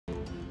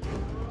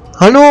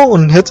Hallo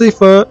und herzlich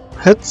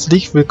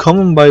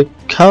willkommen bei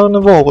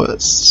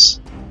Carnivores.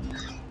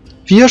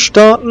 Wir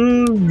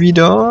starten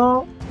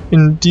wieder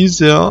in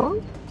dieser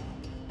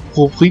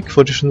Rubrik,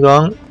 wollte ich schon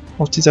sagen,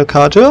 auf dieser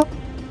Karte.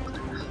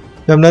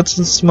 Wir haben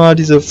letztens mal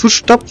diese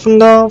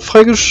Fußstapfen da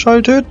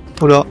freigeschaltet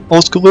oder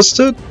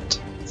ausgerüstet.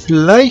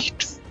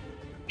 Vielleicht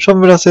schaffen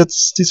wir das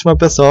jetzt diesmal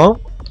besser.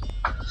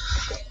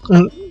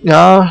 Und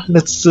ja,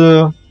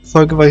 letzte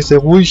Folge war ich sehr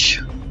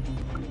ruhig,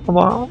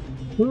 aber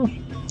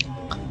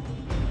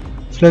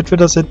vielleicht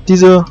wird das jetzt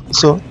diese...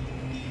 So,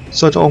 ich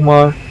sollte auch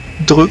mal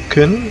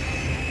drücken.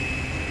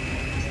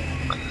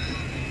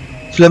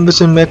 Vielleicht ein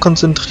bisschen mehr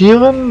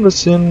konzentrieren, ein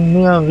bisschen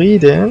mehr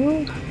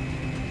reden.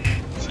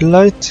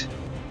 Vielleicht...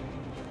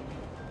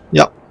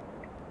 Ja.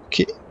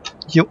 Okay.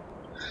 Jo.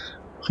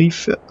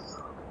 Briefe.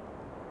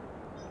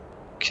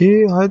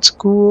 Okay,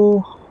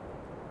 Highschool.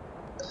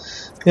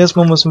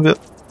 Erstmal müssen wir...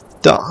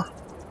 Da.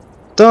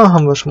 Da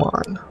haben wir schon mal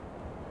einen.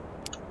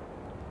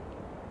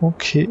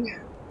 Okay.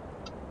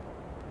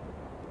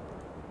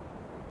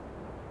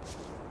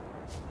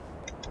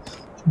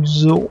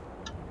 So.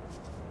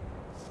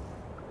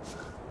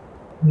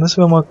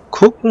 Müssen wir mal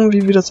gucken,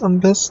 wie wir das am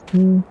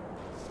besten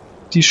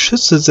die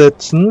Schüsse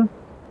setzen.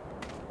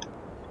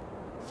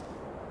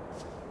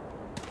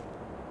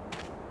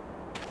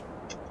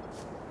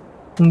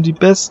 Um die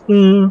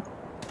besten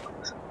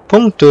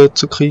Punkte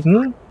zu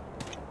kriegen.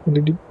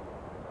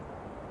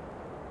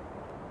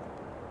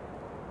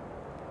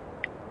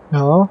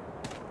 Ja.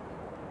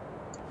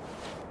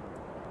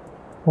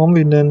 Wo haben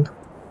wir ihn denn?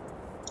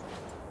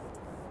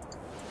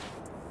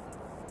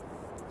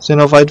 Ist ja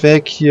noch weit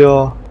weg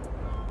hier.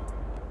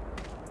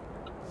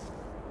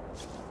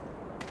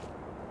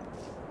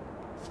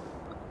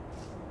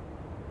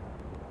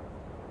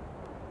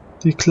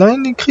 Die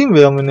kleinen, die kriegen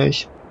wir aber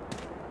nicht.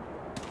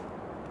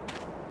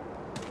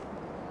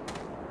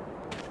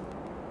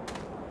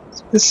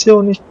 Das ist ja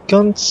auch nicht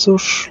ganz so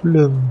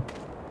schlimm.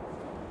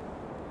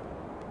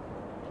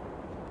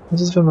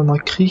 Was ist, wenn wir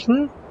mal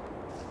kriechen?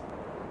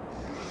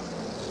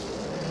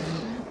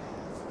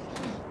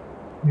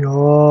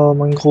 Ja,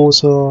 mein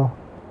Großer.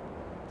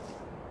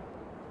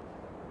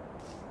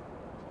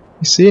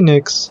 Ich sehe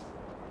nix.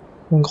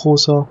 Mein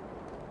Großer.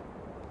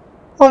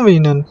 Wo haben wir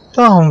ihn denn?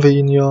 Da haben wir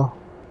ihn ja.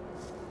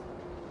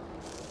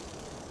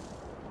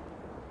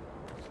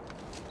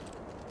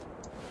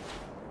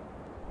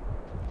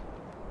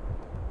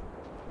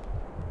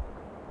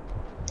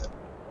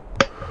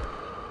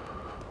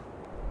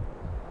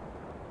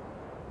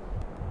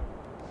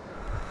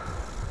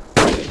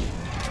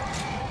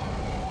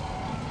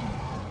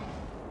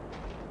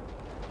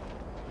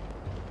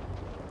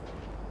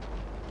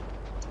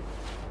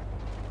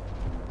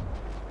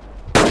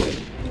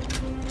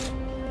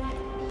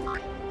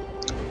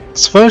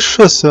 Zwei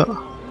Schüsse.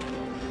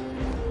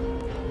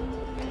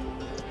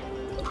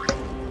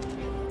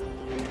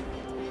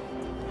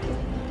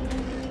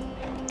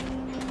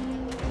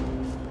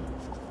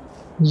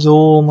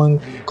 So,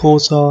 mein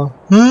Großer.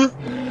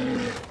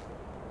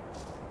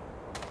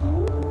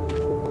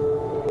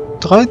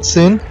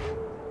 13?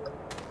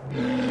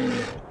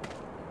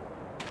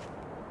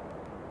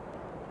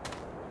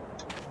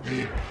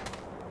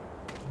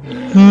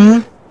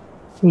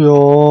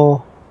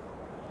 Ja.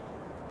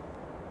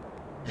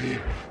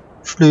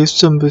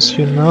 Schläfst du ein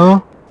bisschen,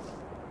 ne?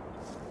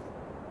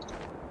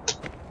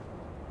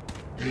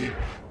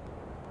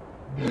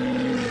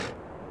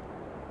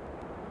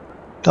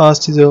 Da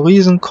ist diese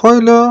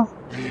Riesenkeule,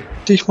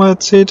 die ich mal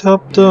erzählt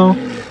habe.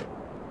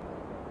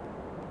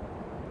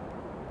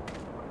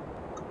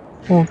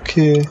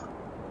 Okay.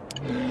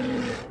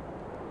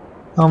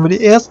 Da haben wir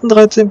die ersten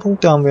 13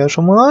 Punkte, haben wir ja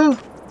schon mal.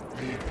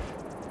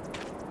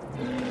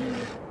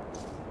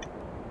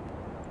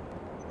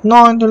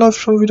 Nein, der läuft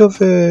schon wieder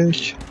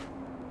weg.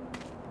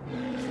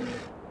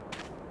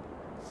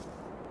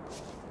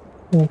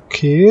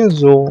 Okay,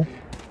 so.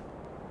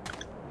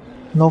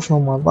 Laufen wir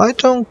mal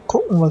weiter und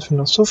gucken, was wir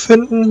noch so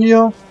finden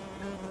hier.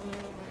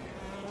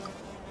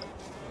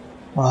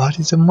 Ah,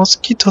 diese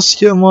Moskitos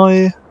hier immer,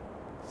 ey.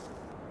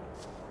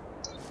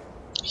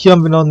 Hier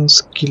haben wir noch ein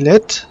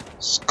Skelett.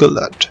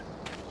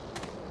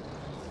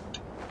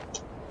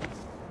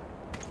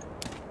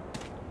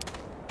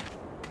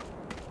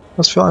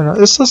 Was für einer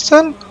ist das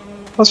denn?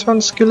 Was für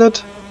ein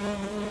Skelett?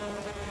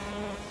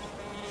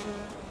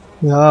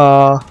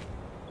 Ja.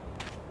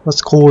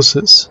 Was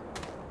Großes.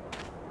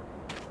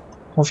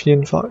 Auf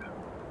jeden Fall.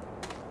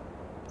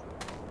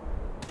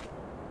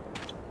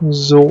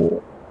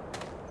 So.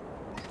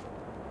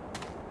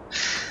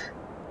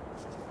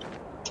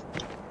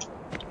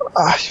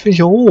 Ach, ich will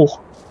hier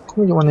hoch.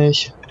 Komm ich aber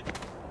nicht.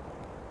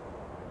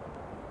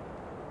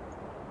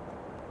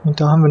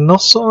 Und da haben wir noch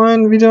so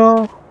einen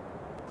wieder.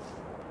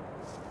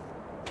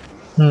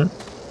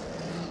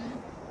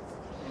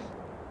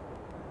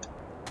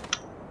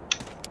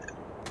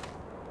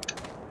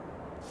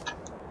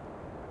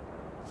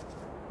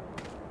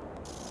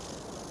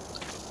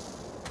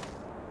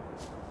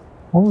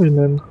 Wo haben wir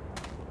denn?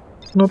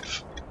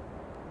 Knopf.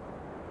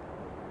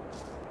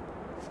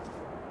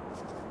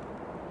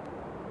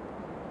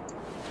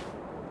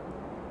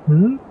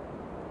 Hm?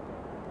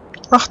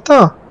 Ach,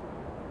 da.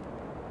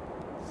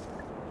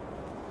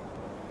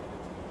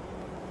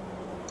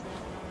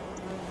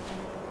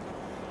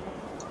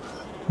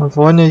 Wir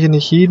wollen ja hier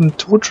nicht jeden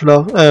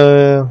totschlagen,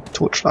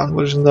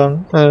 wollte ich schon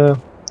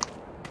sagen,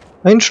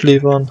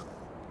 einschläfern.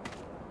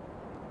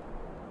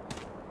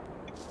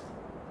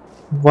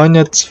 Wir wollen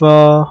ja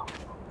zwar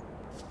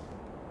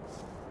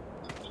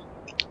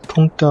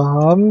Punkte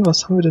haben,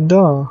 was haben wir denn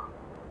da?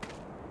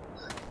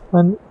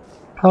 Ein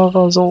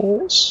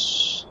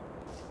Parasaurus.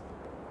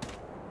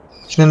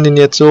 Ich nenne den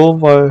jetzt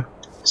so, weil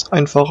es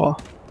einfacher,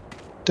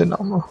 der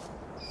Name.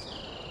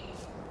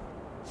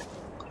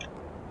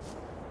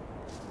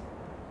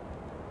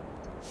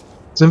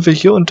 Sind wir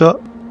hier unter...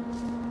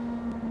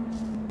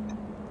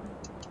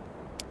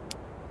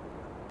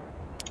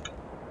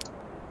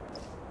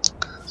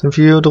 Sind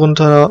wir hier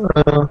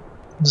drunter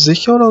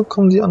sicher oder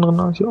kommen die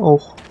anderen hier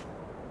auch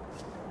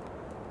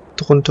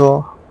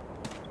drunter?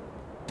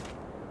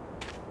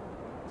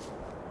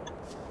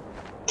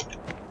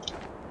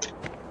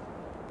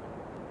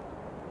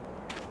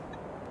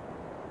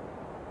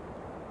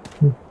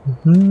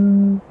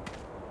 Mhm.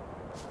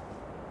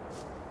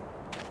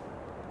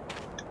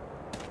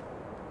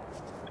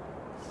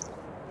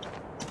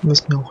 Wir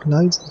müssen ja auch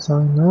leise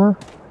sein, ne?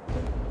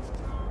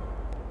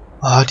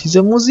 Ah,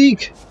 diese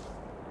Musik!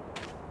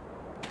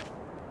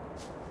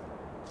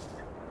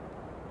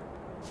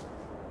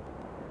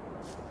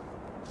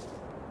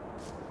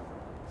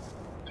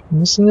 Wir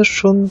müssen ja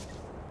schon...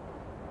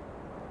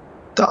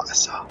 Da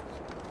ist er.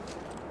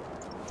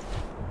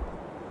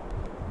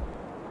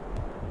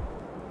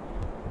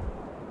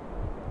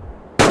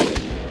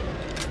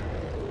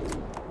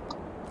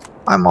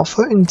 Einmal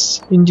für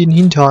uns in den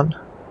Hintern.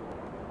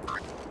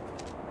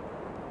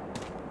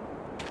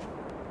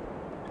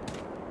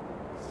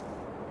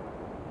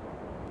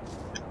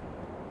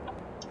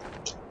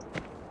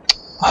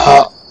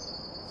 Ah.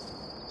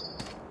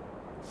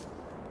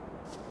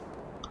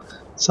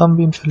 Jetzt haben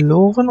wir ihn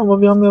verloren, aber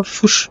wir haben ja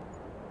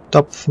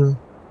Fußstapfen.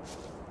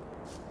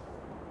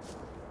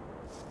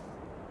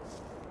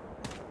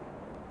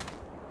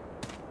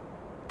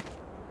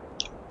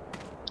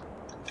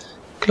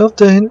 Ich glaube,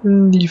 da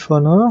hinten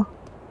liefern, ne?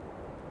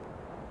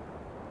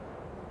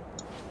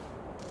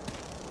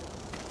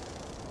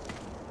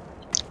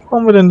 Wo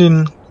haben wir denn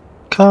den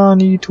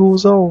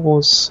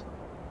Carnitosaurus?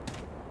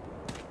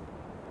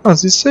 Ah,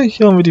 siehst du,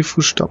 hier haben wir die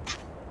Fußstapfen.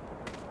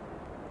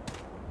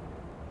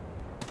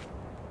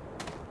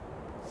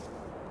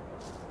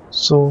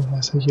 So,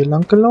 ist er hier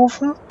lang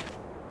gelaufen?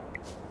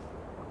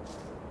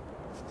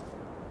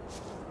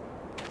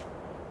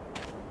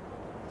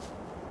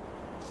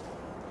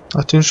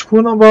 Nach den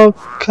Spuren aber...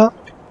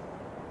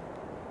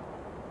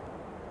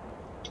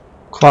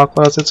 Quark,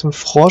 war das jetzt ein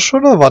Frosch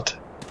oder was?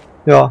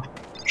 Ja,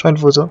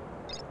 scheint wohl so.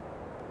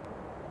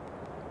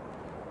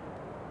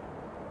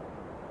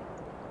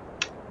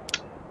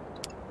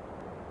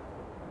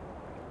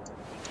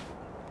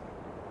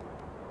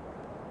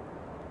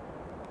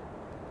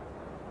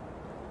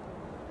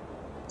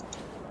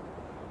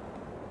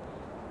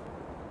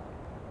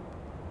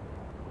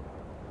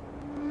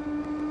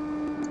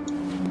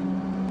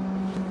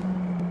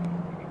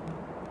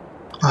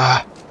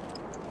 Ah.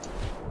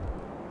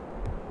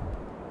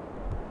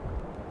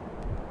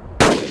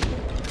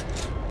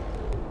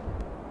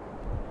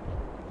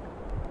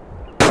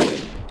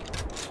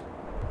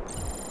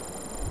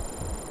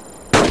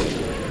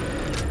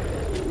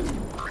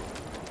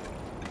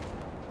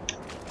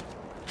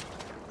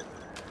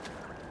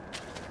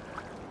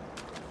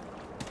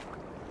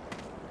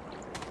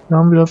 Wir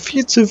haben wieder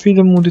viel zu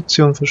viele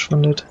Munition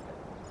verschwendet.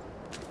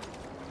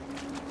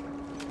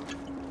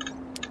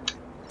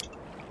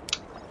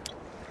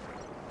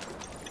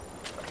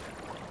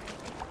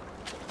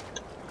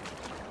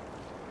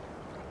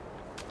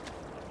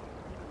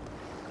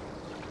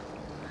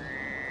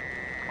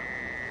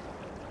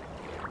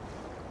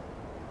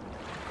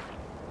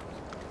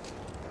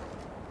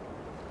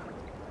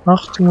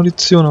 Acht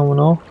Munition haben wir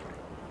noch.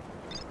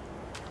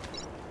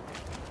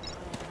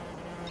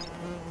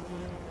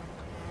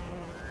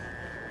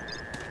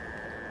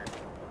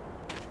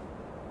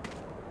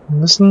 Wir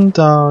müssen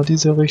da,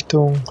 diese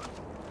Richtung.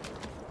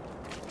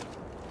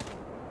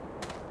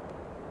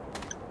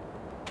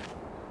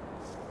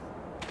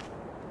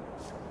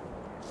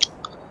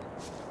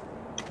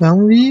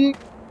 Irgendwie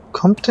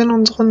kommt er in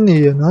unsere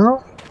Nähe, ne?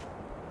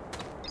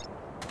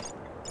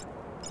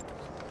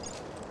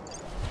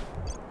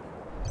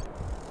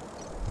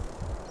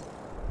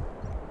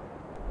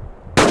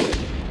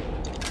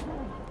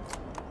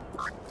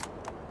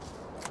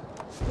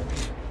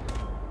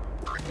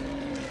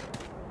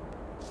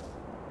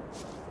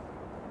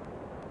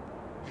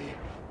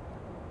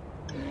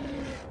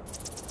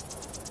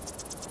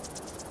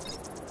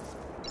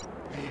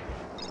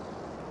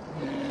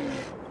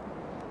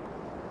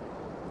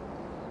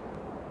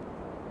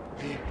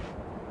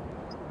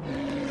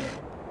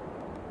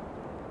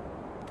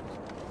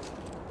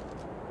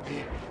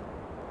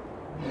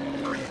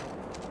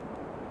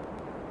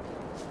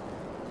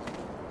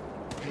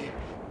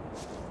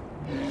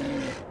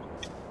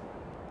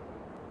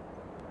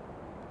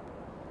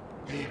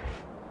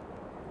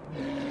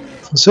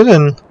 Was ist er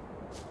denn?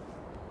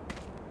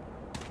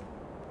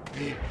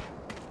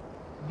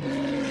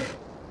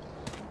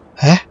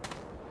 Hä?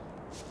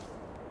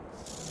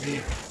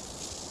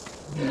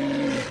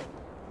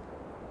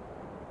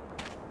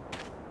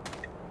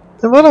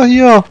 Der war doch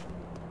hier.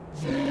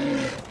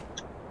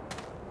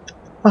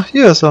 Ach,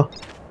 hier ist er.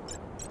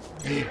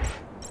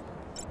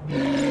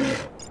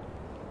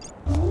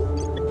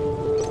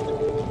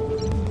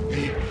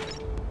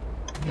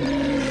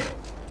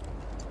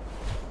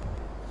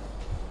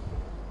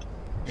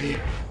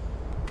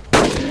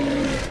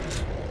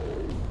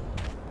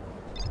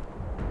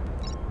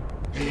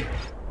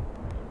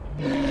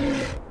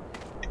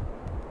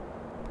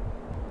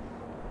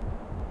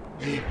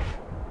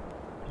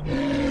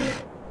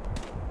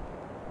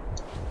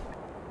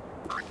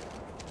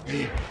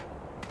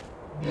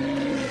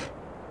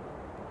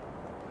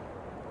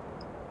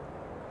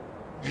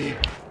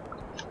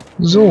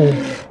 So.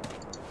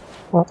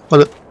 Oh,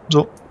 warte.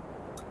 So.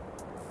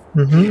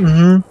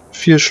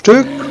 4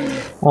 Stück.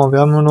 Oh, wir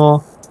haben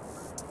nur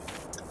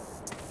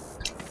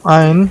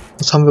ein.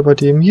 Was haben wir bei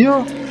dem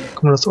hier?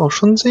 Kann man das auch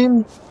schon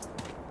sehen?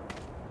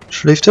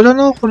 Schläft er denn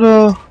noch,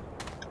 oder?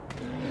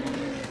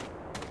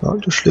 Ja,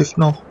 der schläft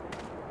noch.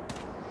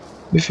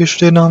 Wie viel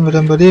Sterne haben wir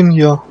denn bei dem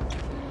hier?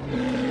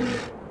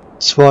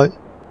 2.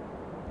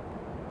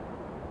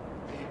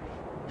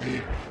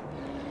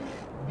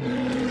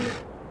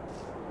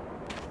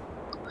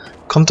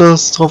 Kommt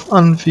das drauf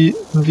an,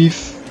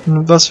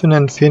 was für eine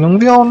Entfernung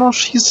wir auch noch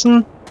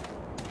schießen?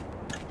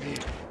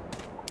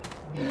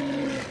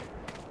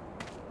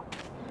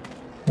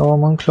 Ja,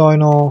 mein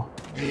kleiner.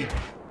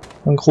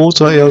 Ein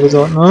großer eher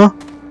gesagt, ne?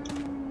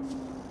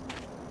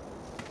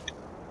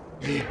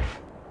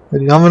 Ja,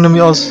 die haben wir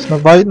nämlich aus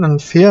einer weiten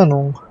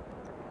Entfernung.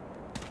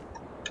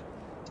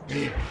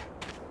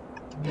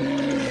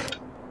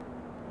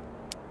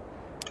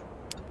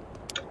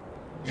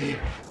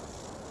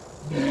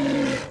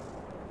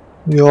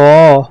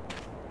 Ja.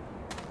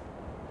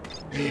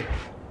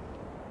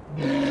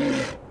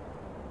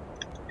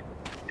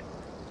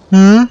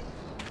 Hm?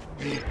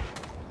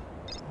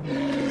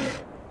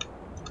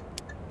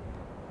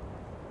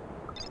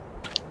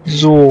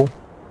 So.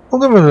 Wo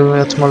gehen wir denn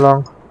jetzt mal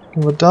lang?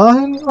 Gehen wir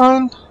dahin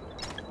ein?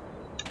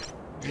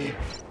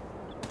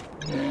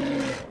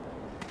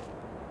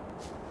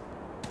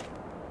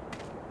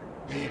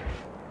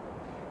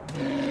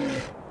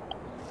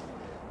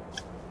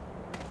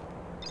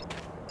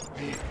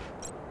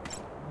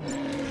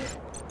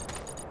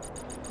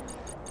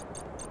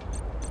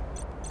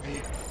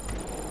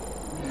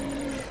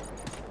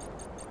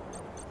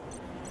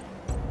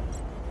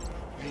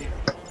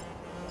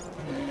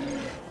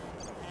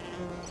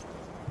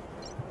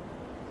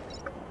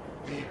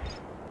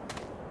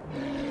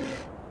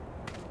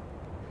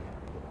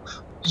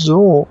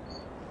 So.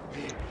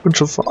 Bin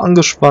schon voll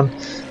angespannt.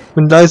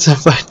 Bin leise,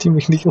 weil die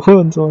mich nicht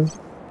hören sollen.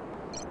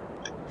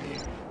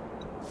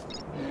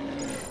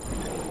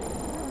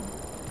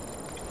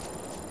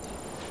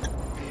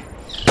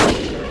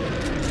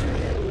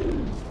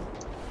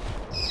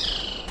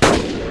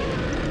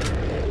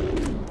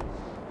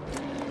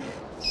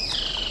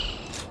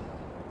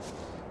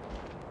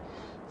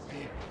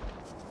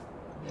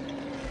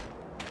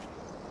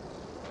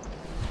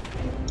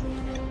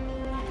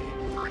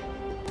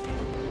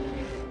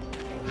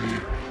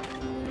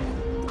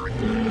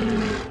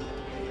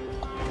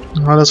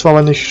 Ah, das war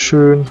aber nicht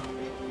schön.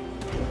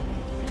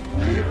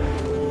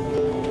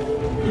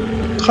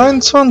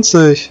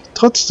 23,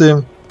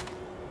 trotzdem.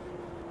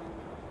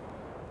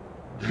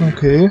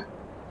 Okay.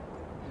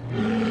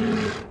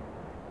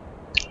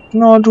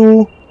 Na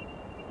du.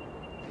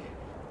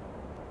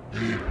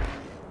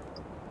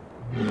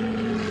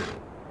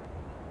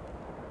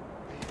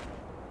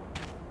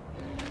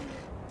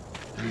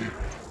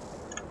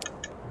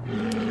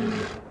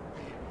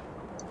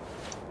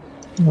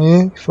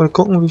 Nee, ich wollte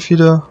gucken, wie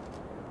viele.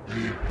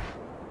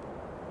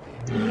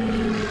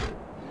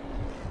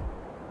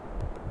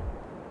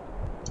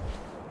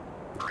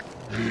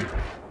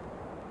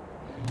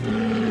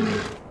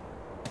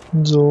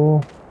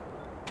 So.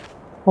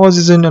 Oh,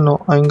 sie sind ja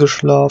noch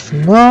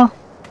eingeschlafen, ne?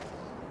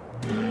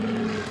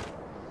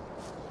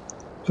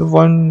 Wir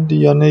wollen die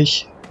ja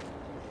nicht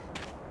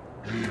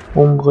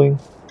umbringen.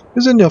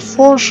 Wir sind ja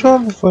Forscher,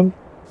 wir wollen...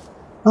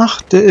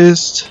 Ach, der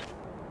ist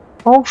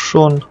auch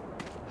schon.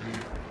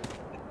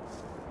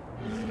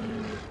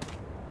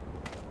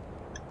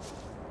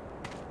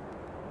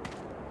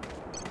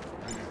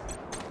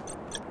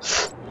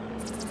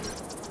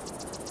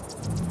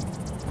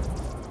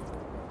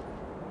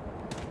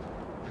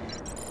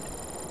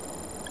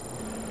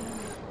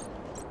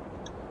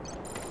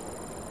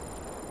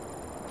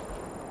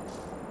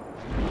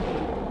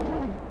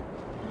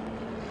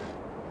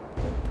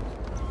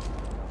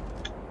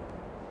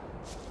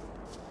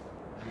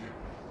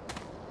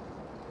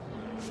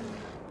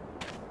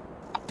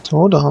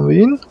 So, da haben wir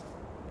ihn.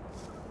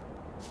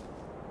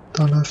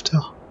 Da läuft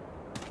er.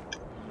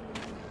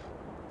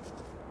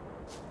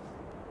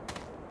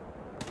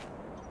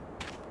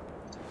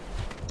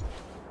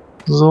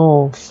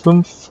 So,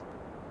 5.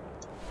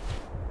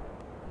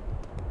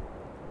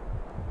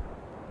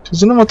 Die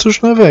sind immer zu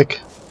schnell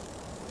weg.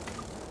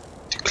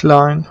 Die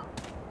Kleinen.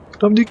 Ich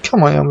glaube, die kann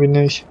man irgendwie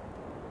nicht.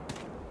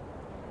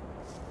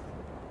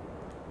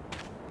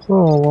 So,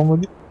 wollen wir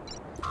die...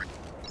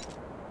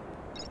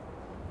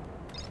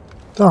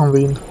 Da haben wir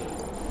ihn.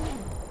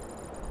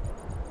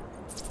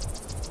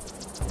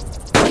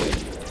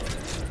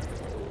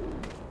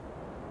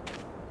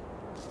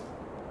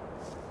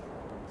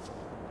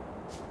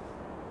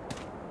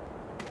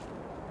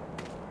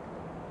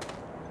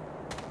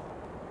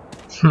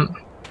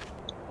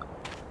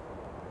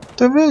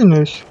 Der will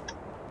nicht.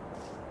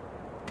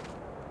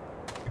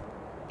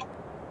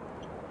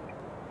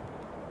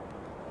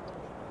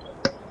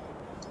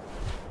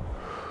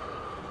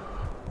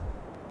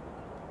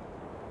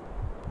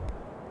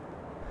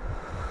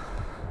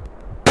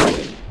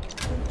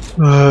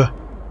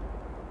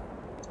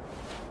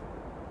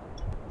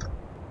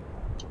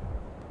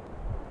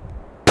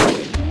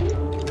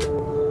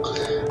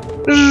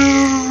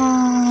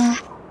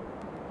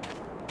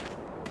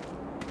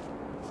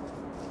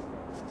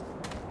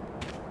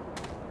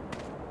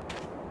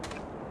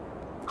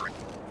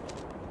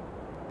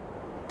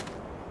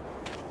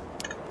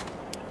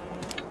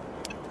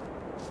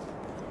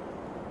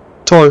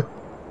 Toll.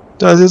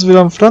 Da ist jetzt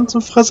wieder ein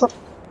Pflanzenfresser.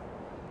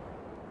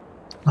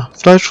 Ach,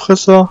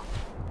 Fleischfresser.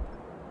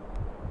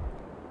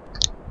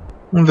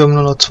 Und wir haben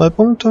nur noch 2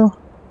 Punkte.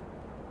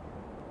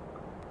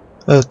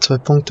 2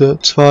 Punkte,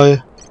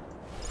 2.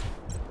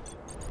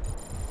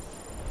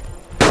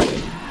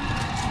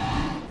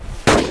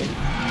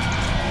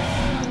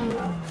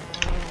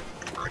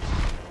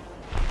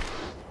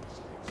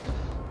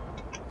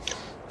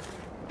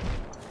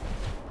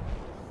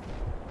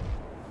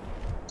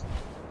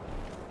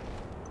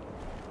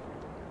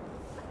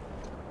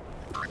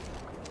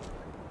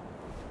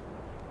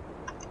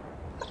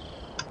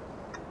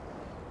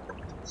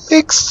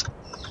 X.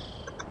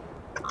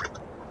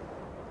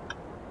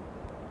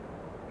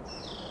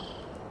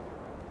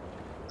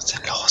 Was ist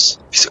denn los?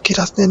 Wieso geht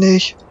das denn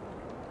nicht?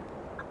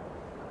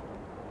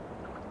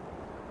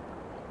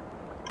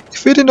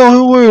 Ich will den doch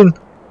holen.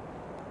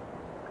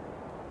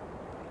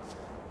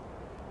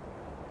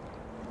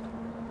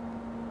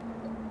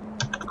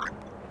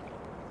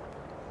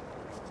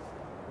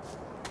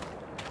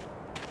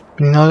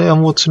 Bin ich halt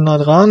irgendwo zu nah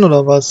dran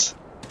oder was?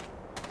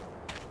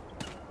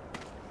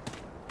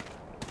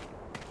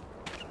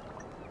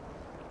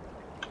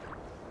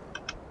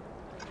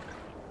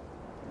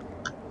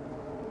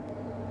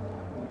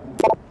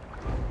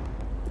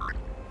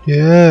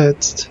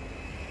 Jetzt.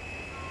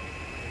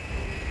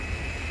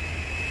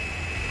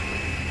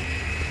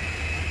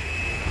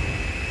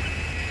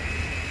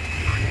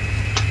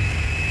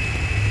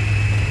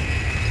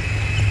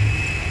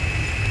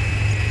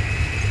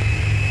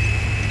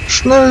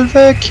 Schnell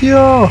weg hier!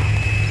 Ja,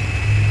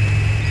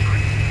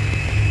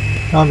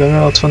 wir haben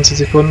ja noch 20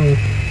 Sekunden.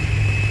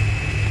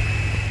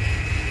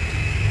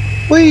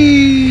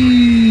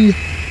 Hui!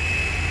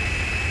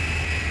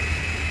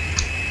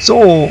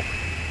 So.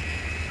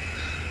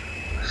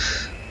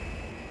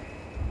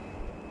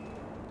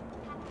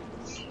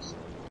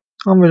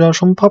 Haben wir da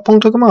schon ein paar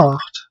Punkte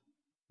gemacht.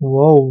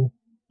 Wow.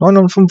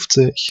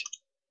 59.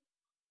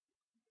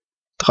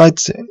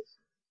 13.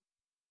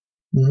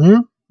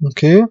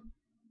 Okay.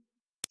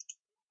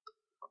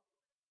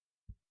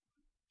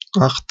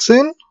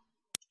 18.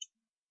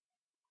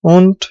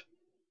 Und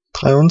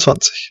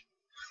 23.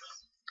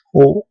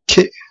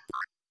 Okay.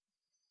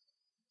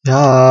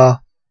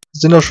 Ja.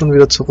 Sind doch schon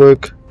wieder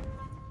zurück.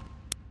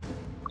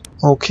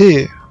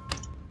 Okay.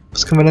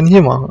 Was können wir denn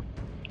hier machen?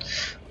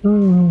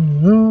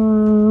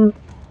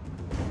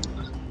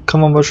 Kann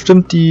man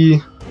bestimmt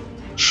die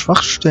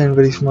Schwachstellen,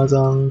 würde ich mal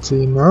sagen,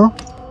 sehen, ne?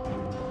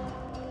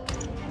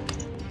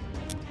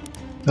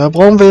 Ja,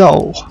 brauchen wir ja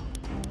auch.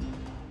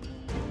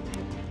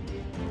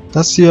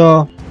 Das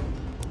hier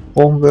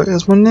brauchen wir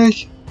erstmal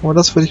nicht, aber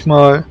das würde ich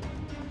mal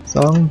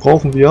sagen,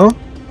 brauchen wir.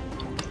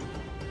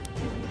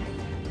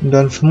 Und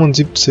dann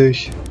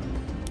 75.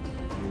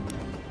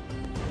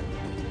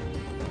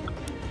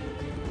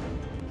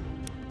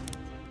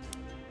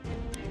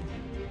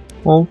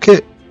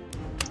 Okay.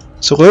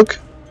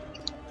 Zurück.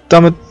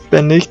 Damit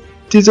beende ich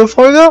diese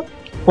Folge.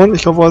 Und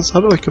ich hoffe, es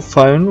hat euch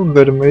gefallen und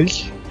werde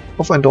mich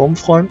auf einen Daumen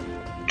freuen.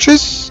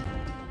 Tschüss!